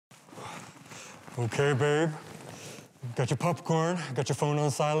Okay, babe. Got your popcorn? Got your phone on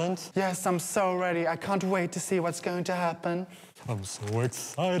silent? Yes, I'm so ready. I can't wait to see what's going to happen. I'm so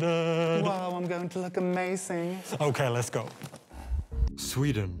excited. Wow, I'm going to look amazing. Okay, let's go.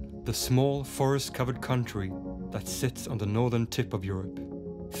 Sweden, the small forest-covered country that sits on the northern tip of Europe.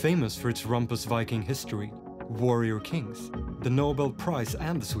 Famous for its rumpus Viking history, warrior kings, the Nobel Prize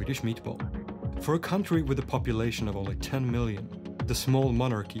and the Swedish meatball. For a country with a population of only 10 million, the small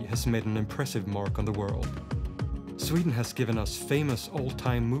monarchy has made an impressive mark on the world. Sweden has given us famous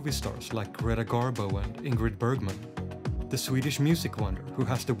old-time movie stars like Greta Garbo and Ingrid Bergman, the Swedish music wonder who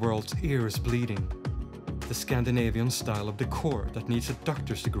has the world's ears bleeding, the Scandinavian style of decor that needs a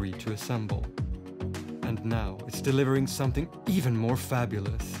doctor's degree to assemble. And now it's delivering something even more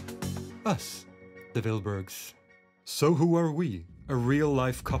fabulous. Us, the Villbergs. So who are we? A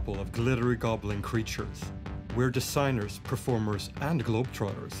real-life couple of glittery goblin creatures. We're designers, performers, and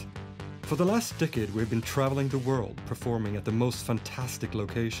globetrotters. For the last decade, we've been traveling the world, performing at the most fantastic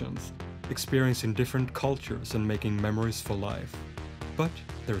locations, experiencing different cultures and making memories for life. But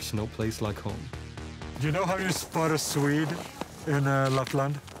there's no place like home. Do you know how you spot a Swede in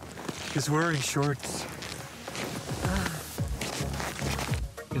Lapland? He's wearing shorts.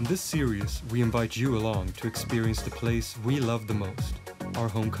 In this series, we invite you along to experience the place we love the most, our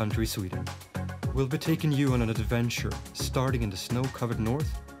home country, Sweden. We'll be taking you on an adventure, starting in the snow-covered north,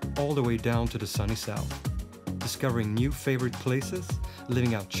 all the way down to the sunny south. Discovering new favorite places,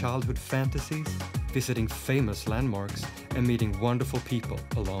 living out childhood fantasies, visiting famous landmarks, and meeting wonderful people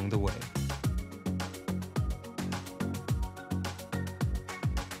along the way.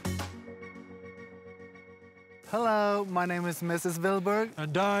 Hello, my name is Mrs. Villberg.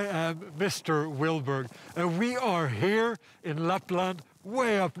 And I am Mr. Villberg. And we are here in Lapland,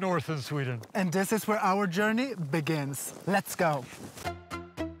 way up north in Sweden. And this is where our journey begins. Let's go.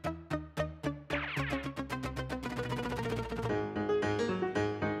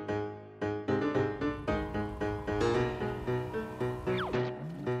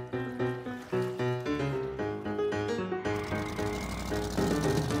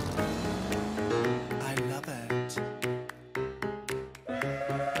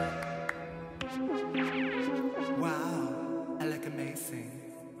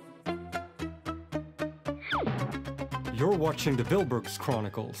 You're watching the Villbergs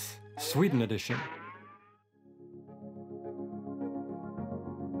Chronicles, Sweden edition.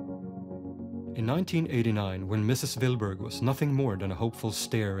 In 1989, when Mrs. Villberg was nothing more than a hopeful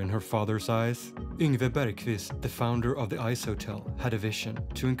stare in her father's eyes, Yngve Bergqvist, the founder of the Ice Hotel, had a vision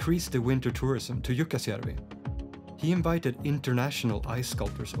to increase the winter tourism to Jukkasjärvi. He invited international ice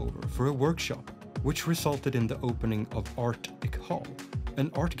sculptors over for a workshop, which resulted in the opening of Arctic Hall, an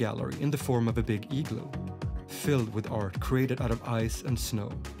art gallery in the form of a big igloo, filled with art created out of ice and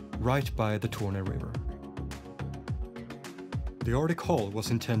snow, right by the Torne River. The Arctic Hall was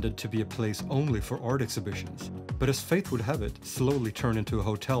intended to be a place only for art exhibitions, but as fate would have it, slowly turned into a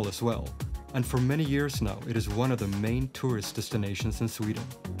hotel as well, and for many years now it is one of the main tourist destinations in Sweden.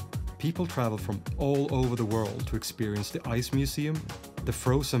 People travel from all over the world to experience the ice museum, the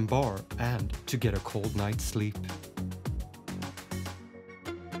frozen bar, and to get a cold night's sleep.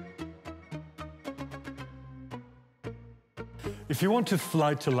 If you want to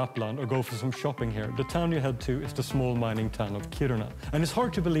fly to Lapland or go for some shopping here, the town you head to is the small mining town of Kiruna. And it's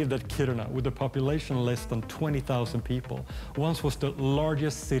hard to believe that Kiruna, with a population less than 20,000 people, once was the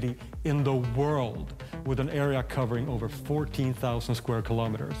largest city in the world, with an area covering over 14,000 square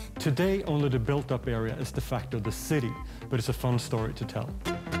kilometers. Today, only the built-up area is de facto the city, but it's a fun story to tell.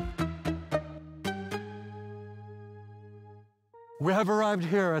 We have arrived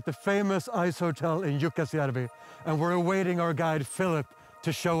here at the famous ice hotel in Jukkasjärvi, and we're awaiting our guide Philip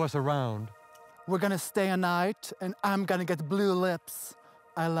to show us around. We're gonna stay a night, and I'm gonna get blue lips.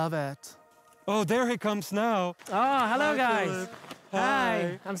 I love it. Oh, there he comes now. Oh, hello, Hi, guys. Philip.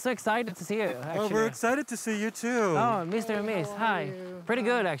 Hi. I'm so excited to see you, actually. Oh, we're excited to see you too. Oh, Mr. and Miss, hi. Pretty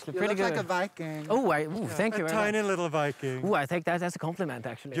good, actually, pretty good. You look like a Viking. Oh, thank you A very much. tiny little Viking. Oh, I take that as a compliment,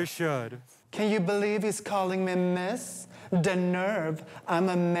 actually. You should. Can you believe he's calling me Miss? The nerve. I'm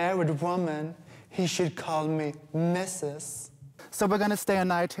a married woman. He should call me Mrs. So we're gonna stay a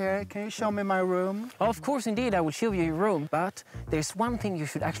night here. Can you show me my room? Of course, indeed, I will show you your room, but there's one thing you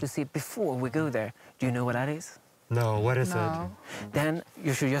should actually see before we go there. Do you know what that is? No, what is No. Then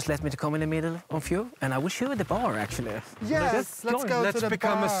you should just let me to come in the middle of you, and I will show you the bar, actually. Yes, let's go Let's to the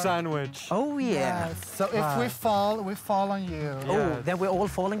become bar. a sandwich. Oh, yeah. Yes. So if we fall on you. Oh, Yes. then we're all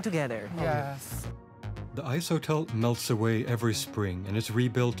falling together. Yes. The Ice Hotel melts away every spring and is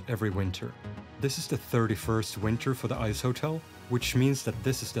rebuilt every winter. This is the 31st winter for the Ice Hotel, which means that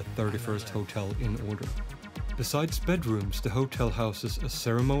this is the 31st hotel in order. Besides bedrooms, the hotel houses a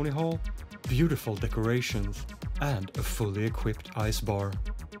ceremony hall, beautiful decorations, and a fully equipped ice bar.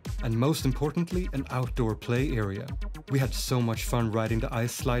 And most importantly, an outdoor play area. We had so much fun riding the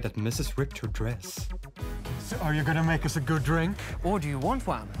ice slide that Mrs. ripped her dress. So are you gonna make us a good drink? Or do you want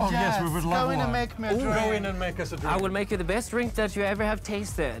one? Oh yes, we would love one. Go in and make me a drink. Go in and make us a drink. I will make you the best drink that you ever have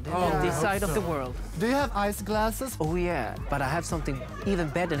tasted on this side of the world. Do you have ice glasses? Oh yeah, but I have something even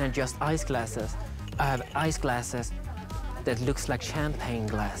better than just ice glasses. I have ice glasses that looks like champagne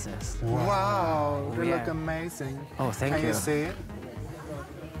glasses. Wow, they Yeah. look amazing. Oh, thank Can you. you see?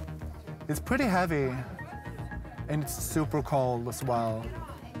 It's pretty heavy, and it's super cold as well.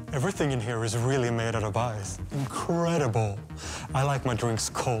 Everything in here is really made out of ice. Incredible. I like my drinks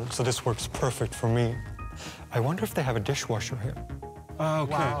cold, so this works perfect for me. I wonder if they have a dishwasher here.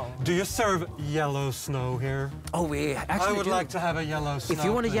 Okay. Wow. Do you serve yellow snow here? Oh, we actually I would do. like to have a yellow snow. If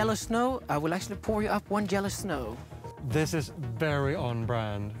you want a please. yellow snow, I will actually pour you up one yellow snow. This is very on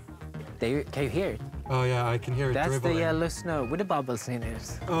brand. There, can you hear it? Oh yeah, I can hear it That's dribbling. the yellow snow with the bubbles in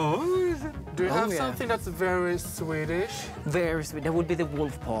it. Oh, is it? Do you Oh, have yeah. something that's very Swedish? Very sweet. That would be the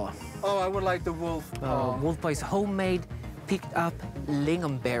wolf paw. Oh, I would like the wolf paw. Wolf paw is homemade, picked up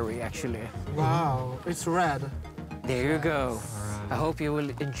lingonberry, actually. Wow, it's red. There you go. I hope you will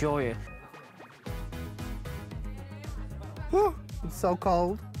enjoy it. Whew, it's so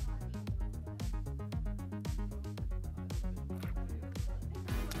cold.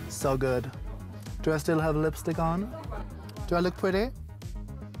 So good. Do I still have lipstick on? Do I look pretty?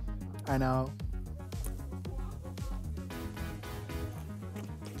 I know.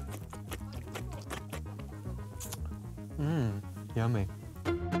 Yummy.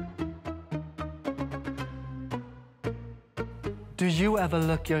 Do you ever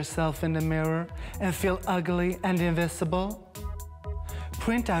look yourself in the mirror and feel ugly and invisible?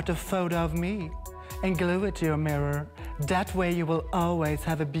 Print out a photo of me and glue it to your mirror. That way you will always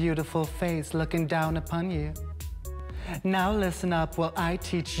have a beautiful face looking down upon you. Now listen up while I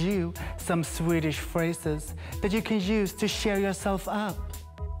teach you some Swedish phrases that you can use to cheer yourself up.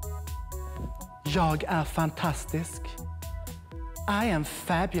 Jag är fantastisk. I am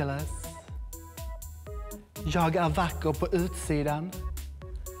fabulous. Jag är vacker på utsidan.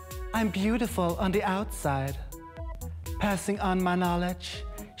 I'm beautiful on the outside. Passing on my knowledge,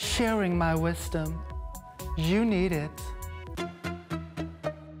 sharing my wisdom. You need it.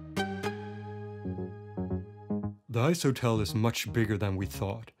 The ice hotel is much bigger than we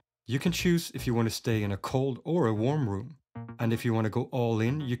thought. You can choose if you want to stay in a cold or a warm room. And if you want to go all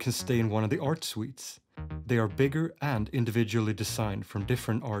in, you can stay in one of the art suites. They are bigger and individually designed from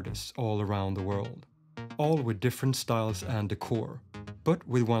different artists all around the world. All with different styles and decor, but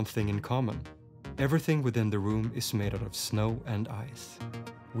with one thing in common. Everything within the room is made out of snow and ice.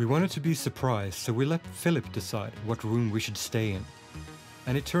 We wanted to be surprised, so we let Philip decide what room we should stay in.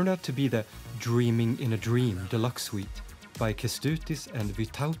 And it turned out to be the Dreaming in a Dream Deluxe Suite by Kestutis and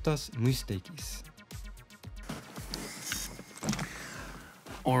Vytautas Musteikis.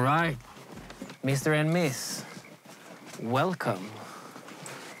 All right, Mr. and Miss, welcome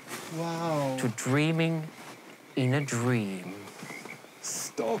Wow. to Dreaming in a Dream.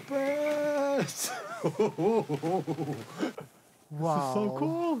 Stop it! Wow. So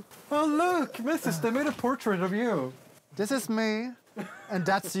cool. Oh look, Mrs. They made a portrait of you. This is me, and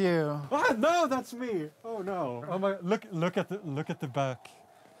that's you. Ah, no, that's me. Oh no. Oh my! Look at the back.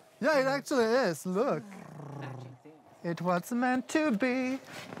 Yeah, it actually is. Look. It was meant to be.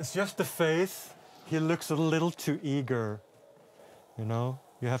 It's just the face. He looks a little too eager. You know,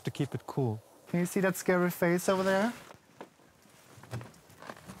 you have to keep it cool. Can you see that scary face over there?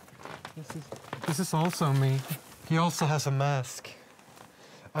 This is also me. He also has a mask.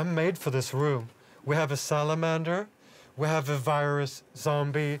 I'm made for this room. We have a salamander, we have a virus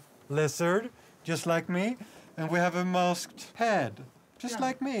zombie lizard, just like me, and we have a masked head, just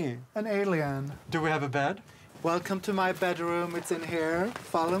like me. An alien. Do we have a bed? Welcome to my bedroom. It's in here.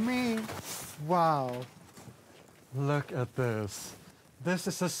 Follow me. Wow. Look at this. This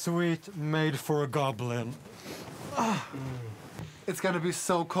is a suite made for a goblin. It's gonna be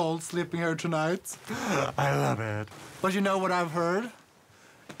so cold sleeping here tonight. I love it. But you know what I've heard?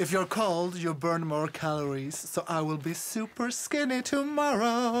 If you're cold, you burn more calories. So I will be super skinny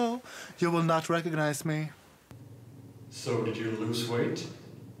tomorrow. You will not recognize me. So did you lose weight?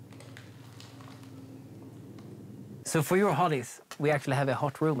 So for your hotties, we actually have a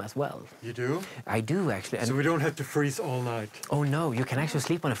hot room as well. You do? I do actually. And So we don't have to freeze all night. oh no, you can actually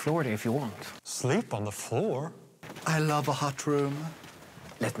sleep on the floor there if you want. Sleep on the floor? I love a hot room.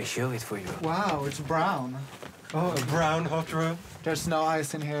 Let me show it for you. Wow, it's brown. Oh, a brown hot room. There's no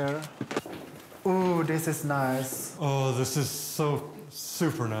ice in here. Ooh, this is nice. Oh, this is so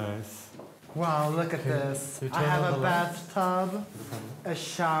super nice. Wow, look at this. you I turn have on a the lights? bathtub, a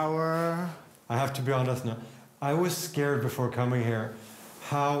shower. I have to be honest now. I was scared before coming here.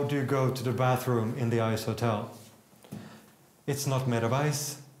 How do you go to the bathroom in the ice hotel? It's not made of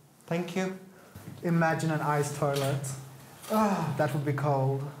ice. Thank you. Imagine an ice toilet. Oh, that would be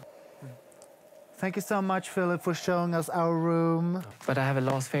cold. Thank you so much, Philip, for showing us our room. But I have a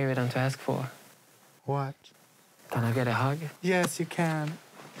last favor to ask for. What? Can I get a hug? Yes, you can.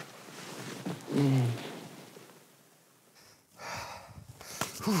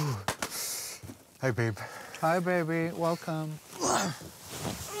 Hi, babe. Hi, baby. Welcome.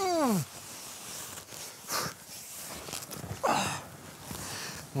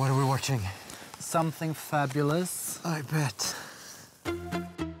 What are we watching? Something fabulous. I bet.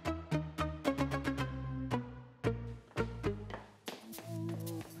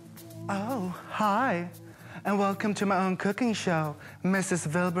 Oh, hi. And welcome to my own cooking show, Mrs.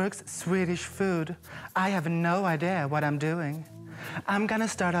 Villberg's Swedish Food. I have no idea what I'm doing. I'm gonna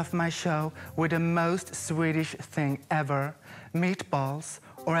start off my show with the most Swedish thing ever, meatballs,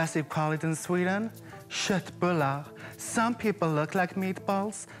 or as you call it in Sweden, köttbullar. Some people look like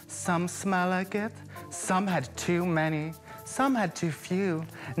meatballs, some smell like it, some had too many, some had too few.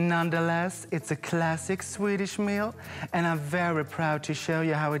 Nonetheless, it's a classic Swedish meal, and I'm very proud to show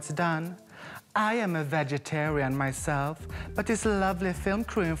you how it's done. I am a vegetarian myself, but this lovely film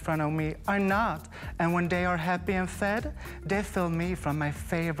crew in front of me are not. And when they are happy and fed, they film me from my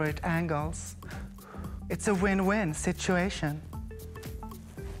favorite angles. It's a win-win situation.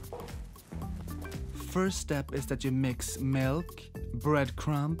 First step is that you mix milk,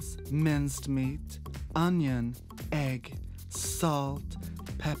 breadcrumbs, minced meat, onion, egg, salt,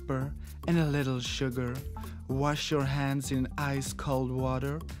 pepper, and a little sugar. Wash your hands in ice-cold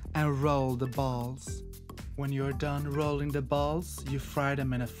water and roll the balls. When you're done rolling the balls, you fry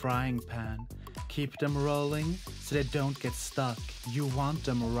them in a frying pan. Keep them rolling so they don't get stuck. You want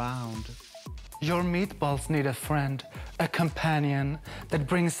them round. Your meatballs need a friend, a companion that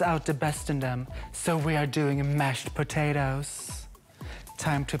brings out the best in them. So we are doing mashed potatoes.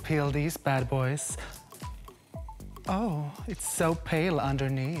 Time to peel these bad boys. Oh, it's so pale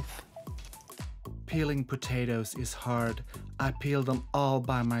underneath. Peeling potatoes is hard. I peel them all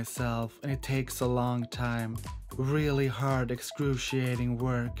by myself and it takes a long time. Really hard, excruciating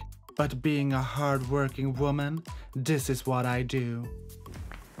work. But being a hard-working woman, this is what I do.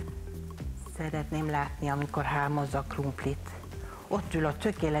 Szeretném látni, amikor hámozza a krumplit. Ott ül a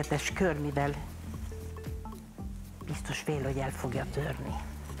tökéletes kör, mivel biztos fél, hogy el fogja törni.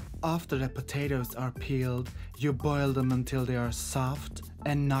 After the potatoes are peeled, you boil them until they are soft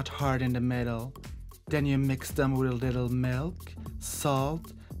and not hard in the middle. Then you mix them with a little milk,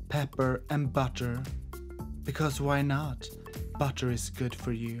 salt, pepper, and butter. Because why not? Butter is good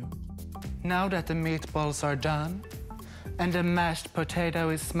for you. Now that the meatballs are done and the mashed potato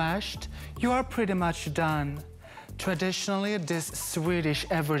is smashed, you are pretty much done. Traditionally, this Swedish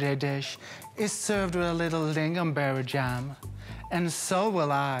everyday dish is served with a little lingonberry jam. And so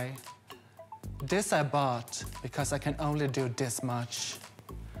will I. This I bought because I can only do this much.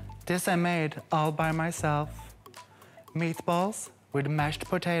 This I made all by myself. Meatballs with mashed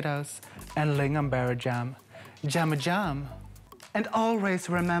potatoes and lingonberry jam. Jam. And always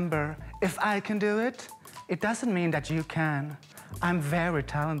remember, if I can do it, it doesn't mean that you can. I'm very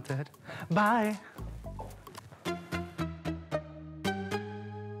talented. Bye.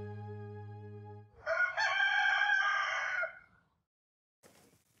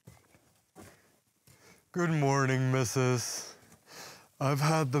 Good morning, Mrs. I've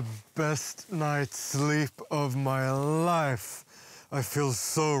had the best night's sleep of my life. I feel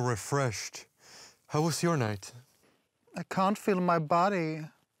so refreshed. How was your night? I can't feel my body.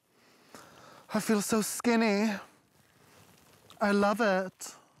 I feel so skinny. I love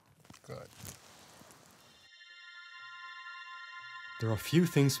it. Good. There are few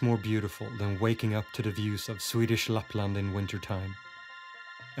things more beautiful than waking up to the views of Swedish Lapland in wintertime.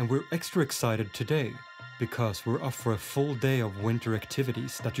 And we're extra excited today because we're off for a full day of winter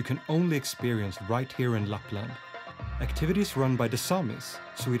activities that you can only experience right here in Lapland. Activities run by the Samis,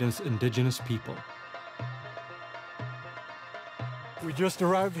 Sweden's indigenous people. We just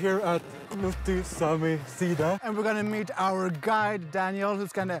arrived here at Nutti Sami Sida. And we're gonna meet our guide, Daniel,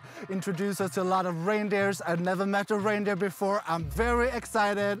 who's gonna introduce us to a lot of reindeers. I've never met a reindeer before. I'm very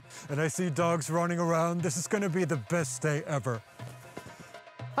excited. And I see dogs running around. This is gonna be the best day ever.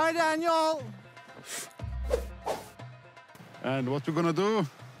 Hi, Daniel. And what we're gonna do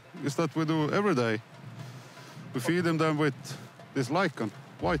is that we do every day. We feed them with this lichen,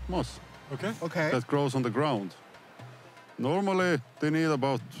 white moss, Okay. that grows on the ground. Normally, they need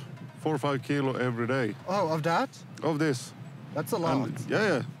about 4 or 5 kilo every day Oh, of that? of this. That's a lot. And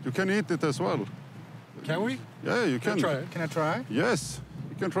yeah, you can eat it as well. Can we? Yeah, you can. Try it. Can I try? Yes,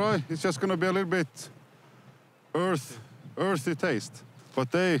 you can try. It's just gonna be a little bit earthy taste.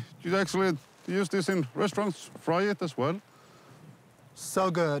 But you actually use this in restaurants, fry it as well.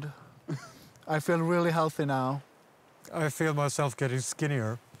 So good. I feel really healthy now. I feel myself getting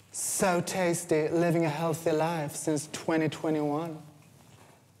skinnier. So tasty, living a healthy life since 2021.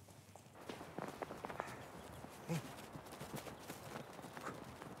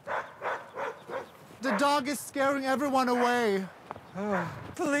 The dog is scaring everyone away.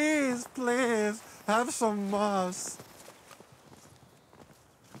 Please, please, have some moss.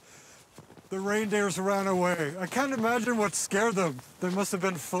 The reindeers ran away. I can't imagine what scared them. They must have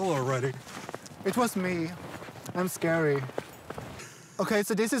been full already. It was me. I'm scary. Okay,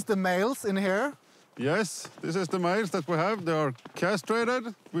 so this is the males in here. Yes, this is the males that we have. They are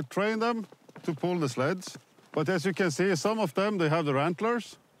castrated. We train them to pull the sleds. But as you can see, some of them, they have their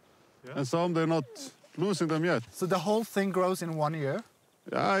antlers. And some, they're not losing them yet. So the whole thing grows in 1 year?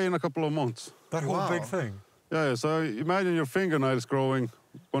 Yeah, in a couple of months. That whole Wow. big thing. Yeah, so imagine your fingernails growing,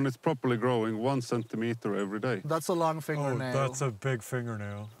 when it's properly growing, 1 centimeter every day. That's a long Oh, fingernail. that's a big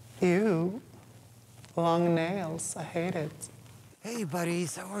fingernail. Ew. Long nails. I hate it. Hey,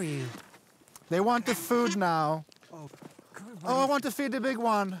 buddies, how are you? They want the food now. Come here, Oh, I want to feed the big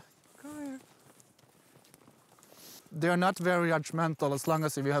one. Come here. They're not very judgmental as long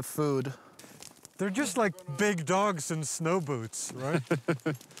as you have food. They're just like big dogs in snow boots, right?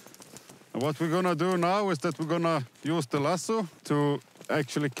 And what we're gonna do now is that we're gonna use the lasso to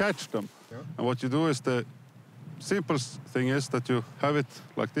actually catch them. And what you do is the simplest thing is that you have it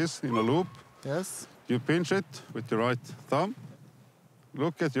like this in a loop. Yes? You pinch it with your right thumb.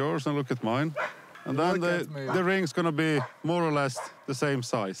 Look at yours and look at mine. And then Look at me. the ring's gonna be more or less the same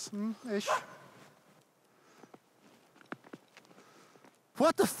size. Ish.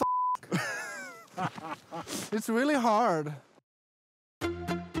 What the f? It's really hard.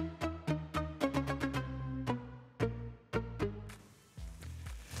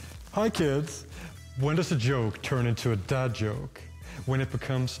 Hi, kids. When does a joke turn into a dad joke? When it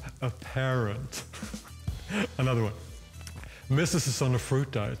becomes apparent. Another one. Mrs. is on a fruit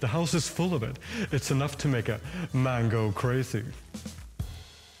diet. The house is full of it. It's enough to make a man go crazy.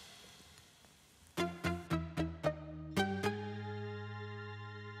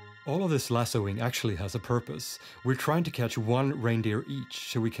 All of this lassoing actually has a purpose. We're trying to catch 1 reindeer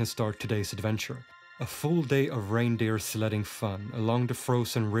each so we can start today's adventure. A full day of reindeer sledding fun along the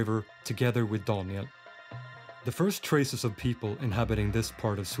frozen river together with Daniel. The first traces of people inhabiting this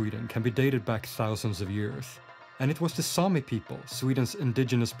part of Sweden can be dated back thousands of years. And it was the Sami people, Sweden's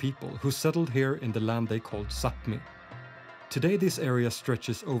indigenous people, who settled here in the land they called Sápmi. Today this area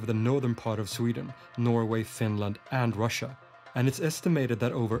stretches over the northern part of Sweden, Norway, Finland and Russia. And it's estimated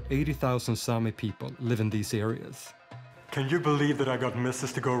that over 80,000 Sami people live in these areas. Can you believe that I got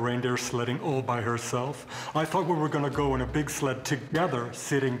Mrs. to go reindeer sledding all by herself? I thought we were gonna go in a big sled together,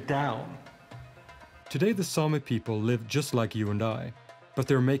 sitting down. Today the Sami people live just like you and I, but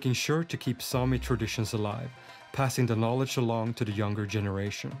they're making sure to keep Sami traditions alive, passing the knowledge along to the younger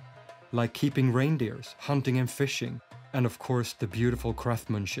generation. Like keeping reindeers, hunting and fishing, and of course the beautiful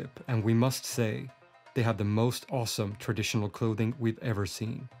craftsmanship, and we must say, they have the most awesome traditional clothing we've ever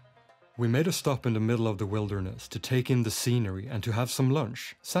seen. We made a stop in the middle of the wilderness to take in the scenery and to have some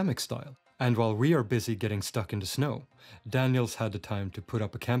lunch, Samic style. And while we are busy getting stuck in the snow, Daniel's had the time to put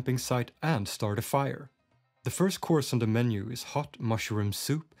up a camping site and start a fire. The first course on the menu is hot mushroom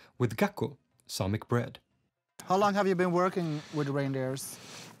soup with gakko, Samic bread. How long have you been working with reindeers?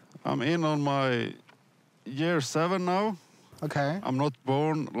 I'm in on my year 7 now. Okay. I'm not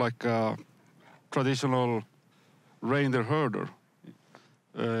born like a traditional reindeer herder.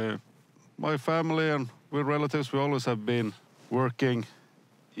 My family and we relatives, we always have been working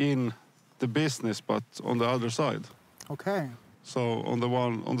in the business, but on the other side. Okay. So on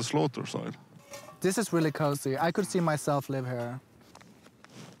the slaughter side. This is really cozy. I could see myself live here.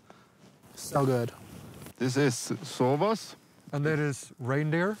 So good. This is sovas. And that is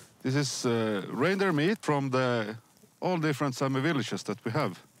reindeer? This is reindeer meat from all different Sami villages that we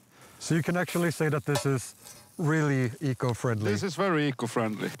have. So you can actually say that this is really eco-friendly. This is very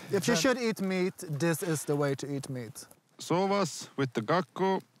eco-friendly. If you should eat meat, this is the way to eat meat. Sovas with the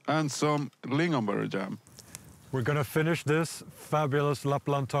gakko and some lingonberry jam. We're gonna finish this fabulous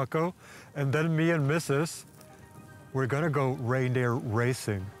Lapland taco, and then me and Mrs., we're gonna go reindeer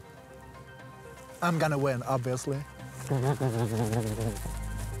racing. I'm gonna win, obviously.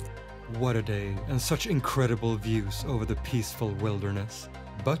 What a day, and such incredible views over the peaceful wilderness.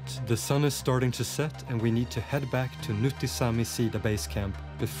 But the sun is starting to set and we need to head back to Nutisami Sida base camp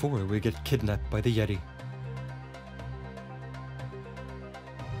before we get kidnapped by the Yeti.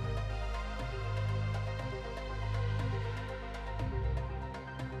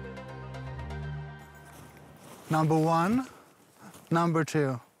 Number 1, number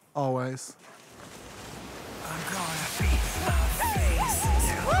 2, always. I'm gonna beat my face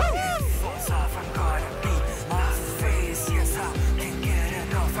until it falls off. I'm gonna beat my face. Yes, I can get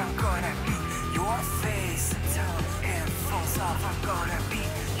enough. I'm gonna beat your face until it falls off. I'm gonna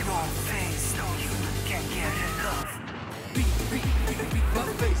beat your face. No, you can't get enough. Beat my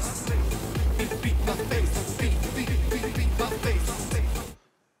face. Beat my face. Beat my face.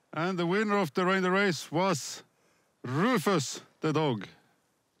 And the winner of the reindeer race was Rufus the dog.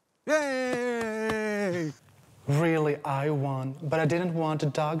 Yay! Really, I won, but I didn't want the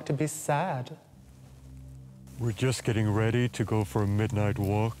dog to be sad. We're just getting ready to go for a midnight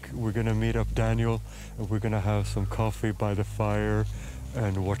walk. We're gonna meet up Daniel and we're gonna have some coffee by the fire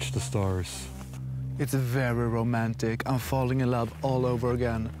and watch the stars. It's very romantic. I'm falling in love all over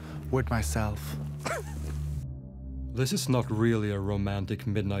again with myself. This is not really a romantic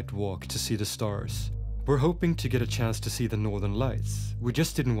midnight walk to see the stars. We're hoping to get a chance to see the northern lights. We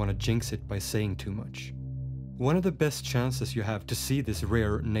just didn't want to jinx it by saying too much. One of the best chances you have to see this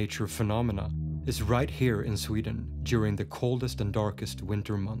rare nature phenomena is right here in Sweden during the coldest and darkest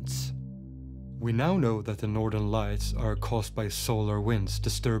winter months. We now know that the northern lights are caused by solar winds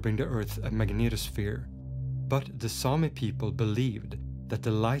disturbing the Earth's magnetosphere. But the Sami people believed that the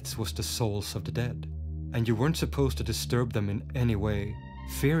lights was the souls of the dead, and you weren't supposed to disturb them in any way,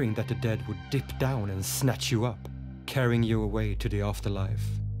 fearing that the dead would dip down and snatch you up, carrying you away to the afterlife.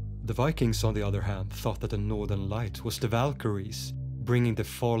 The Vikings, on the other hand, thought that the northern light was the Valkyries, bringing the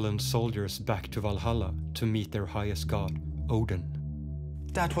fallen soldiers back to Valhalla to meet their highest god, Odin.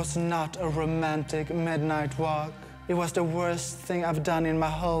 That was not a romantic midnight walk. It was the worst thing I've done in my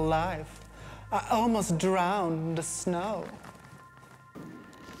whole life. I almost drowned in the snow.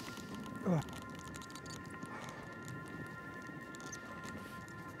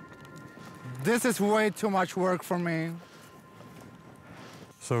 This is way too much work for me.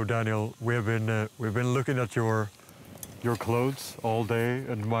 So Daniel, we've been looking at your clothes all day,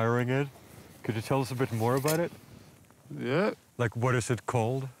 admiring it. Could you tell us a bit more about it? Yeah. Like, what is it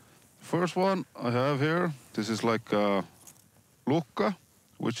called? First one I have here, this is like lukka,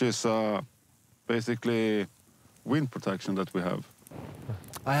 which is basically wind protection that we have.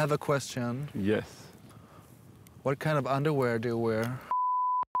 I have a question. Yes. What kind of underwear do you wear?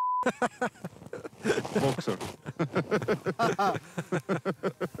 Boxer.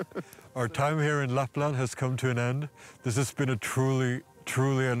 Our time here in Lapland has come to an end. This has been a truly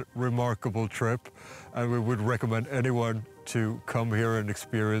a remarkable trip, and we would recommend anyone to come here and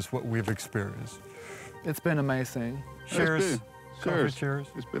experience what we've experienced. It's been amazing. Cheers. Cheers. Cheers.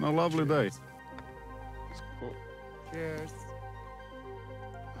 It's been a lovely day. Cheers.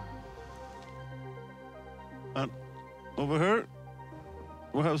 And over here,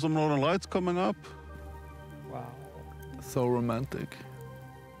 we have some northern lights coming up. Wow. So romantic.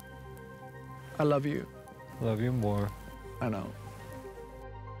 I love you. Love you more. I know.